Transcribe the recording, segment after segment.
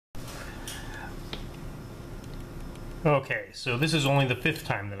Okay, so this is only the 5th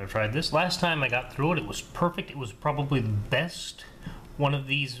time that I've tried this. Last time I got through it, it was perfect. It was probably the best one of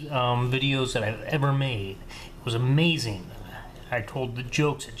these videos that I've ever made. It was amazing. I told the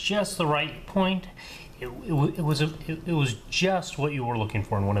jokes at just the right point. It was just what you were looking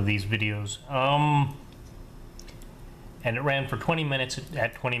for in one of these videos. And it ran for 20 minutes.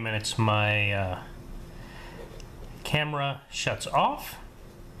 At 20 minutes, my camera shuts off,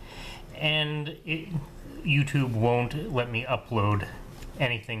 and YouTube won't let me upload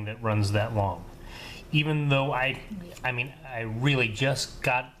anything that runs that long. Even though I really just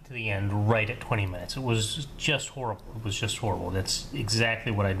got to the end right at 20 minutes. It was just horrible. It was just horrible. That's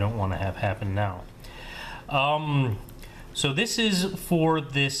exactly what I don't want to have happen now. So this is for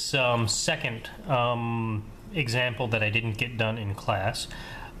this second example that I didn't get done in class.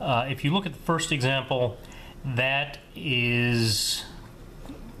 If you look at the first example, that is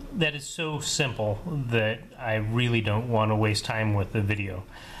so simple that I really don't want to waste time with the video.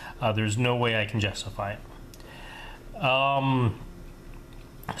 There's no way I can justify it.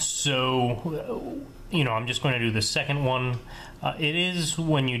 So, I'm just going to do the second one. It is,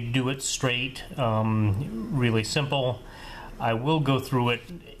 when you do it straight, really simple. I will go through it,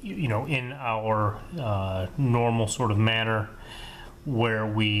 in our normal sort of manner, where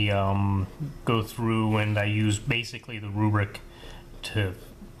we go through and I use basically the rubric to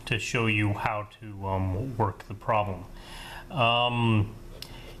show you how to work the problem.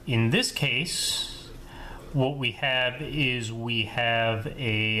 In this case, what we have is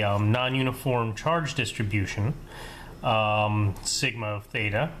a non-uniform charge distribution, sigma of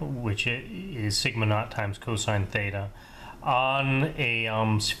theta, which is sigma naught times cosine theta, on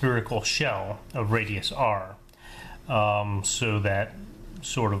a spherical shell of radius r. So that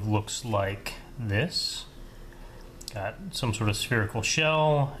sort of looks like this. Got some sort of spherical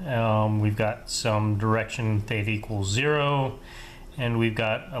shell, we've got some direction theta equals 0, and we've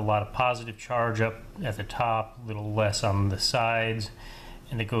got a lot of positive charge up at the top, a little less on the sides,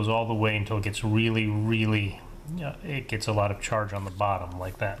 and it goes all the way until it gets it gets a lot of charge on the bottom,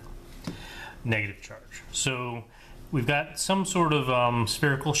 like that. Negative charge. So we've got some sort of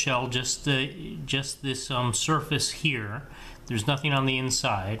spherical shell, just this surface here. There's nothing on the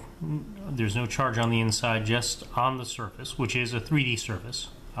inside. There's no charge on the inside, just on the surface, which is a 3D surface,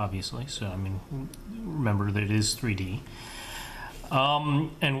 obviously. So, remember that it is 3D.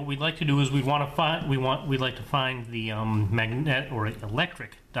 And what we'd like to do is we'd like to find the magnetic or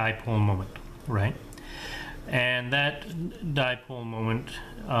electric dipole moment, right? And that dipole moment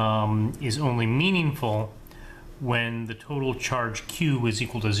is only meaningful when the total charge Q is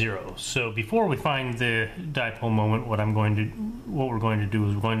equal to 0. So before we find the dipole moment, what we're going to do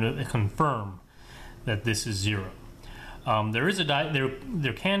is we're going to confirm that this is 0.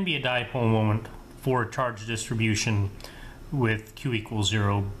 There can be a dipole moment for a charge distribution with Q equals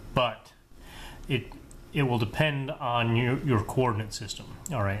 0, but it will depend on your coordinate system.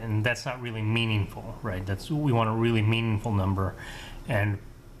 All right, and that's not really meaningful, right? We want a really meaningful number, and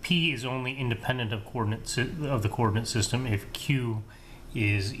P is only independent of the coordinate system if Q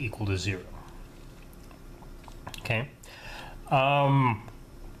is equal to 0. Okay.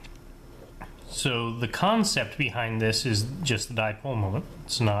 So the concept behind this is just the dipole moment.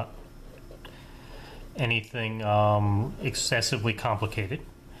 It's not anything excessively complicated.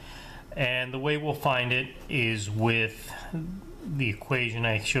 And the way we'll find it is with the equation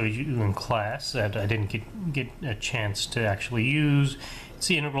I showed you in class that I didn't get a chance to actually use. It's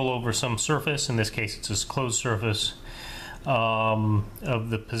the integral over some surface, in this case it's this closed surface, of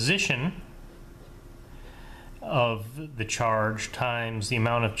the position of the charge times the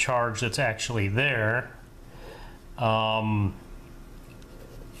amount of charge that's actually there,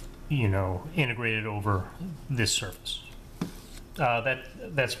 integrated over this surface.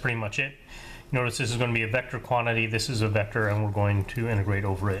 That's pretty much it. Notice this is going to be a vector quantity, this is a vector, and we're going to integrate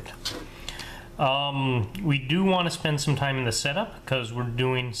over it. We do want to spend some time in the setup because we're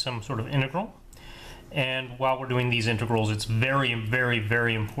doing some sort of integral, and while we're doing these integrals, it's very, very,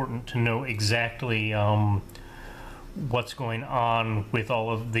 very important to know exactly what's going on with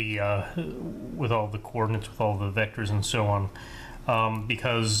all of the coordinates, with all the vectors, and so on.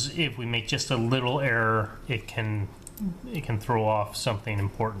 Because if we make just a little error, it can throw off something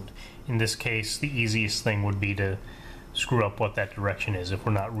important. In this case, the easiest thing would be to screw up what that direction is if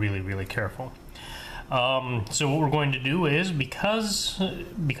we're not really, really careful. So what we're going to do is, because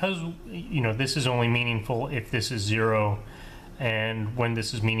this is only meaningful if this is 0, and when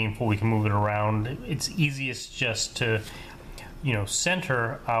this is meaningful we can move it around, it's easiest just to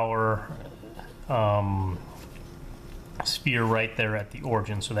center our sphere right there at the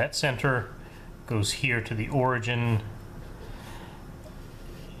origin. So that center goes here to the origin,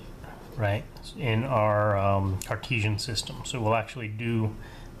 right, in our Cartesian system. So we'll actually do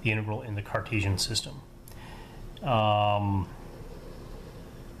the integral in the Cartesian system.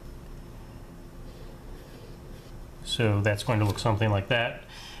 So that's going to look something like that.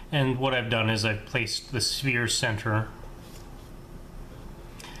 And what I've done is I've placed the sphere center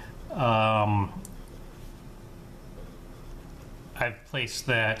I've placed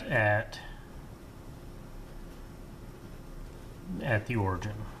that at the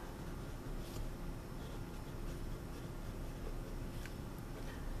origin.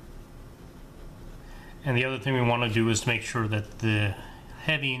 And the other thing we want to do is to make sure that the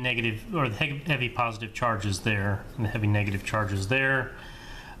heavy negative or the heavy positive charge is there and the heavy negative charge is there.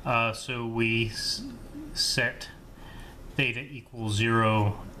 So we set theta equals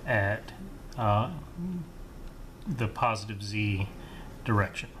 0 at the positive z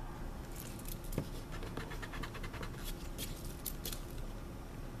direction.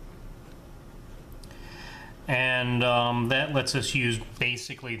 And that lets us use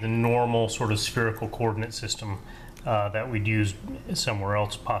basically the normal sort of spherical coordinate system that we'd use somewhere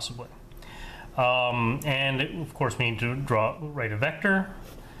else possibly. And of course we need to write a vector.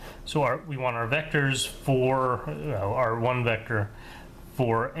 So we want our vectors for our one vector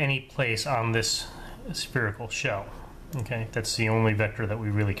for any place on this spherical shell. Okay, that's the only vector that we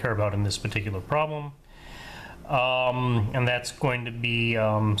really care about in this particular problem. And that's going to be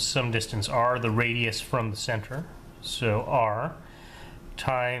some distance r, the radius from the center, so r,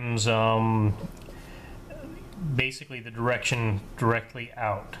 times basically the direction directly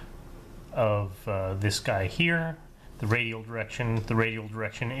out of this guy here, the radial direction. The radial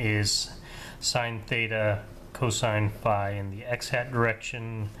direction is sine theta cosine phi in the x hat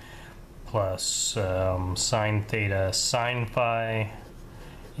direction, plus sine theta sine phi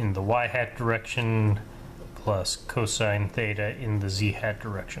in the y hat direction, plus cosine theta in the z hat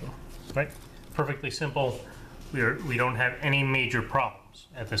direction. Right? Perfectly simple. We don't have any major problems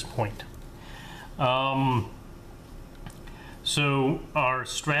at this point. So our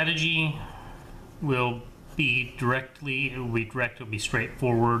strategy will be it'll be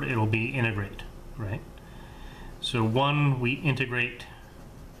straightforward, it'll be integrate, right? So one, we integrate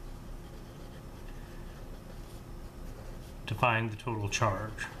to find the total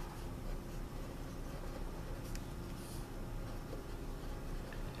charge.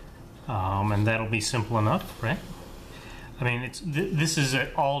 And that'll be simple enough, right? I mean, this is an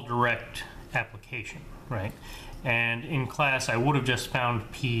all direct application, right? And in class, I would have just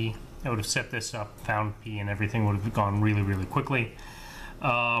found P. I would have set this up, found P, and everything would have gone really, really quickly.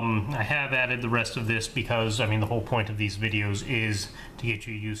 I have added the rest of this because, I mean, the whole point of these videos is to get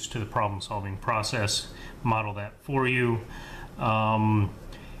you used to the problem-solving process, model that for you.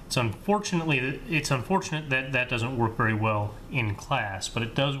 It's unfortunate that that doesn't work very well in class, but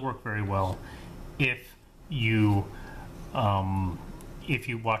it does work very well if you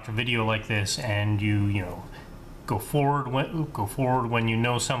watch a video like this and you go forward when you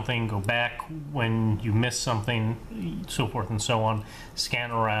know something, go back when you miss something, so forth and so on.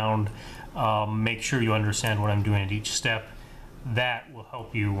 Scan around, make sure you understand what I'm doing at each step. That will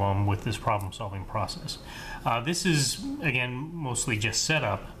help you with this problem-solving process. This is, again, mostly just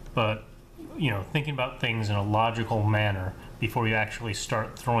setup, but thinking about things in a logical manner before you actually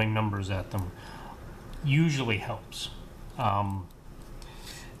start throwing numbers at them usually helps.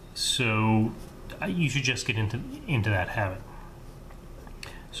 So you should just get into that habit.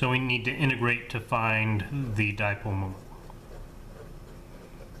 So we need to integrate to find the dipole moment.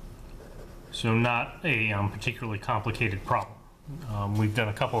 So not a particularly complicated problem. We've done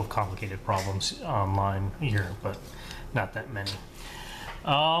a couple of complicated problems online here, but not that many.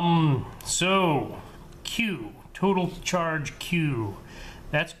 So Q, total charge Q,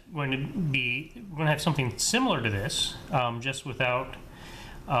 that's going to have something similar to this, just without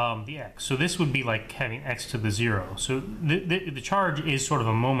the x. So this would be like having x to the 0. So the charge is sort of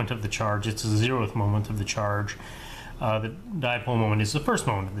a moment of the charge. It's the 0th moment of the charge. The dipole moment is the first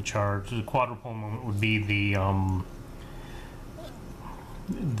moment of the charge. The quadrupole moment would be the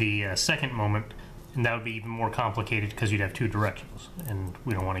second moment, and that would be even more complicated because you'd have two directions, and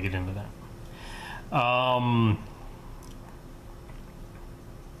we don't want to get into that.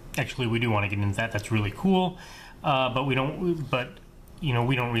 Actually, we do want to get into that. That's really cool, but we don't. But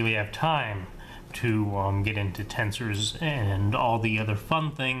we don't really have time to get into tensors and all the other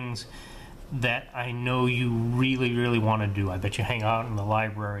fun things that I know you really, really want to do. I bet you hang out in the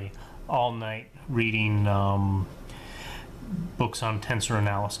library all night reading books on tensor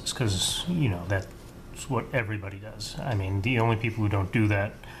analysis, because that's what everybody does. I mean, the only people who don't do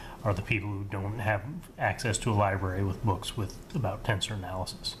that are the people who don't have access to a library with books with about tensor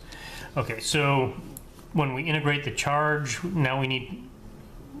analysis. Okay, so when we integrate the charge, now we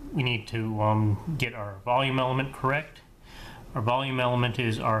need to get our volume element correct. Our volume element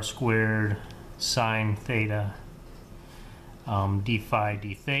is r squared sine theta d phi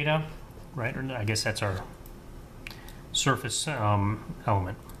d theta, right? Or I guess that's our surface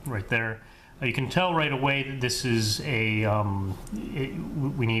element right there. You can tell right away that this is a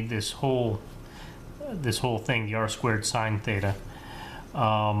we need this whole thing, the r squared sine theta,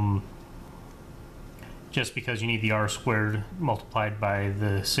 just because you need the r squared multiplied by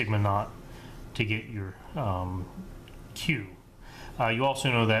the sigma naught to get your q. You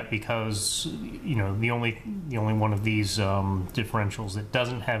also know that because the only one of these differentials that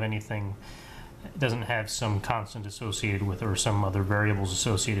doesn't have anything, doesn't have some constant associated with it or some other variables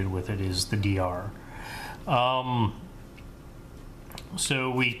associated with it, is the dr.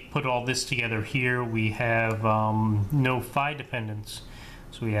 So we put all this together here. We have no phi dependence,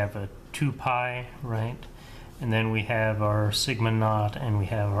 so we have a 2 pi, right? And then we have our sigma naught, and we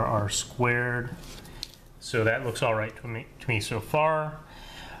have our r squared. So that looks all right to me so far.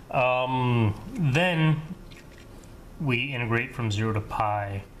 Then we integrate from 0 to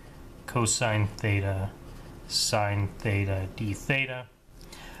pi cosine theta sine theta d theta.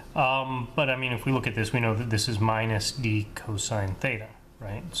 But I mean, if we look at this, we know that this is minus d cosine theta,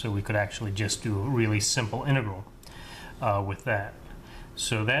 right? So we could actually just do a really simple integral with that.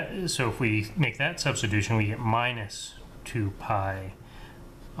 So if we make that substitution, we get minus 2 pi.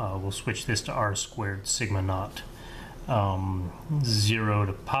 We'll switch this to r squared sigma naught 0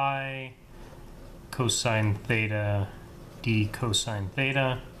 to pi cosine theta d cosine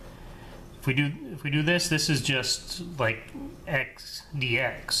theta. If we do this, this is just like x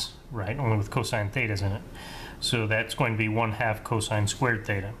dx, right? Only with cosine thetas in it. So that's going to be 1/2 cosine squared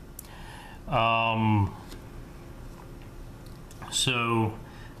theta. So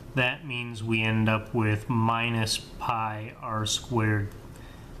that means we end up with minus pi r squared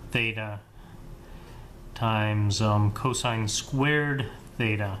theta times cosine squared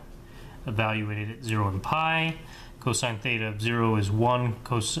theta evaluated at 0 and pi. Cosine theta of 0 is 1,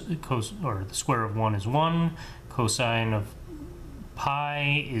 or the square of 1 is 1. Cosine of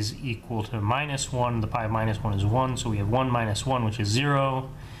pi is equal to minus 1. The pi of minus 1 is 1, so we have 1 minus 1, which is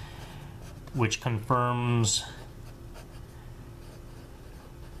 0, which confirms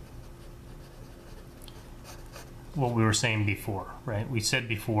what we were saying before, right? We said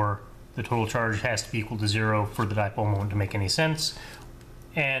before the total charge has to be equal to 0 for the dipole moment to make any sense.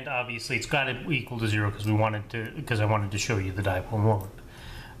 And obviously it's got to be equal to 0 because I wanted to show you the dipole moment.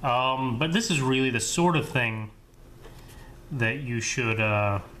 But this is really the sort of thing that you should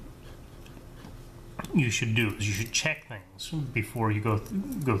do. You should check things before you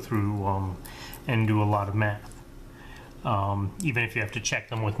go through and do a lot of math, even if you have to check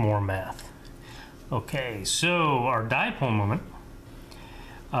them with more math. Okay, so our dipole moment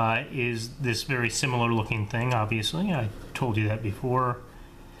is this very similar looking thing. Obviously, I told you that before.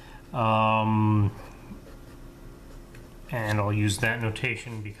 And I'll use that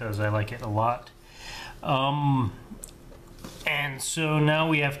notation because I like it a lot. And so now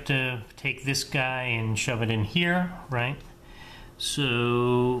we have to take this guy and shove it in here, right?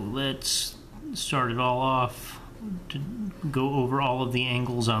 So let's start it all off to go over all of the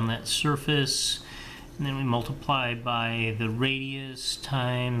angles on that surface. And then we multiply by the radius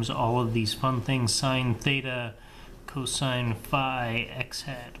times all of these fun things, sine theta cosine phi x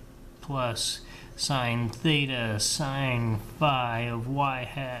hat plus sine theta sine phi of y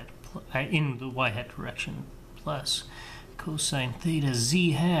hat in the y hat direction plus cosine theta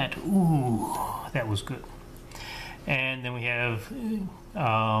z hat. Ooh, that was good. And then we have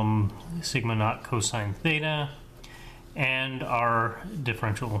sigma naught cosine theta, and our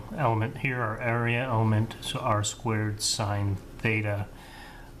differential element here, our area element, so r squared sine theta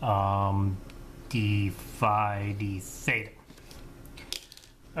d phi d theta.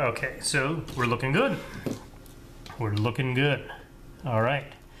 Okay, so we're looking good. We're looking good. All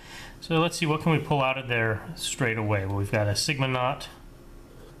right. So let's see, what can we pull out of there straight away? Well, we've got a sigma naught,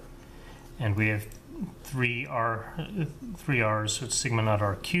 and we have 3 r's, so it's sigma naught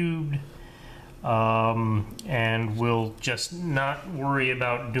r cubed. And we'll just not worry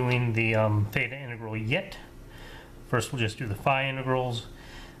about doing the theta integral yet. First, we'll just do the phi integrals.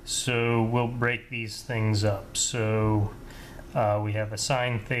 So we'll break these things up. So we have a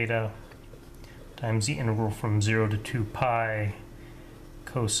sine theta times the integral from 0 to 2 pi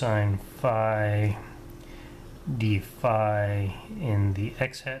cosine phi d phi in the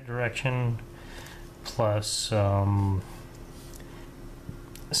x hat direction plus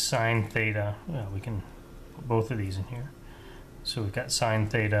sine theta. Well, we can put both of these in here. So we've got sine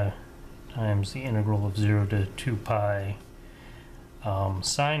theta times the integral of 0 to 2 pi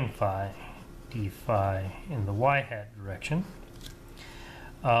sine phi d phi in the y hat direction,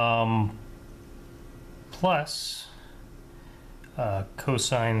 plus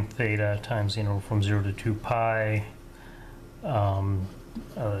cosine theta times the integral from 0 to 2 pi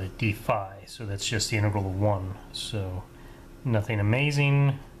d phi. So that's just the integral of 1. So nothing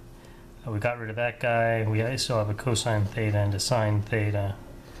amazing. We got rid of that guy. We still have a cosine theta and a sine theta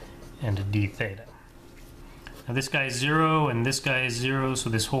and a d theta. Now this guy is 0 and this guy is 0,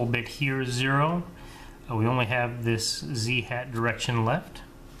 so this whole bit here is 0. We only have this z hat direction left,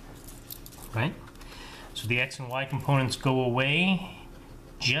 right? So the x and y components go away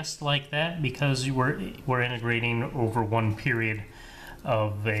just like that because we're integrating over one period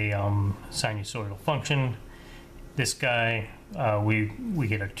of a sinusoidal function. This guy, we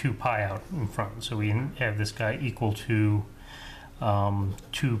get a 2 pi out in front, so we have this guy equal to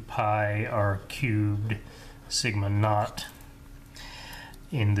 2 pi r cubed sigma naught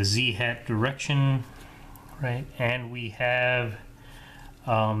in the z hat direction, right? And we have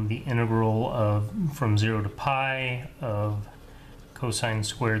the integral of from 0 to pi of cosine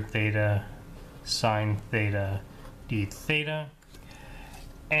squared theta sine theta d theta.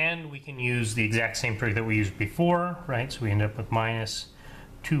 And we can use the exact same trick that we used before, right? So we end up with minus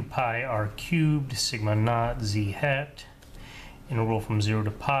 2 pi r cubed sigma naught z hat, integral from 0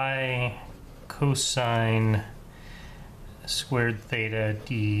 to pi, cosine squared theta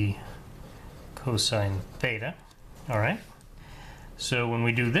d cosine theta. All right. So when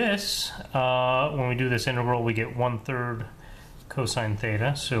we do this integral, we get 1/3 cosine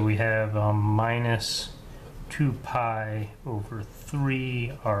theta. So we have minus 2 pi over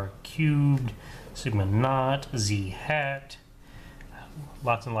 3 r cubed sigma naught z hat.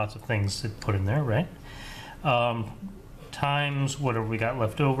 Lots and lots of things to put in there, right? Times whatever we got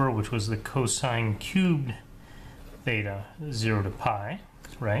left over, which was the cosine cubed theta 0 to pi,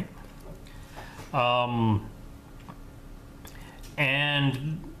 right?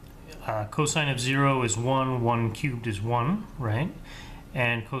 Cosine of 0 is 1, 1 cubed is 1, right?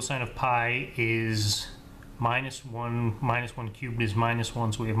 And cosine of pi is minus 1 cubed is minus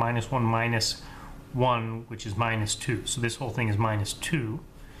 1, so we have minus 1 minus 1, which is minus 2. So this whole thing is minus 2.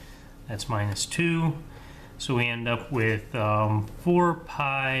 That's minus 2. So we end up with 4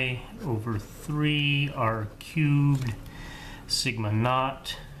 pi over 3 r cubed sigma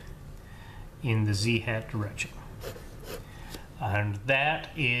naught in the z hat direction. And that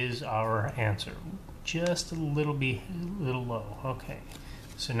is our answer. Just a little low. Okay.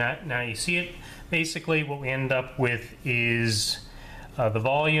 So now you see it. Basically what we end up with is the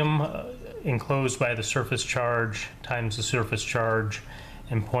volume enclosed by the surface charge times the surface charge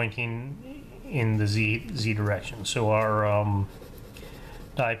and pointing in the z direction. So our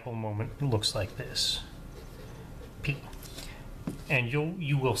dipole moment looks like this, P. And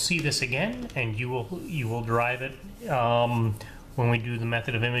you will see this again, and you will derive it when we do the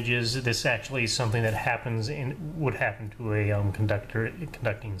method of images. This actually is something that would happen to a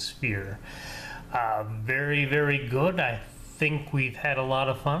conducting sphere. Very, very good. I think we've had a lot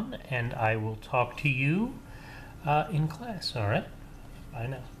of fun, and I will talk to you in class. All right. Bye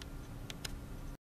now.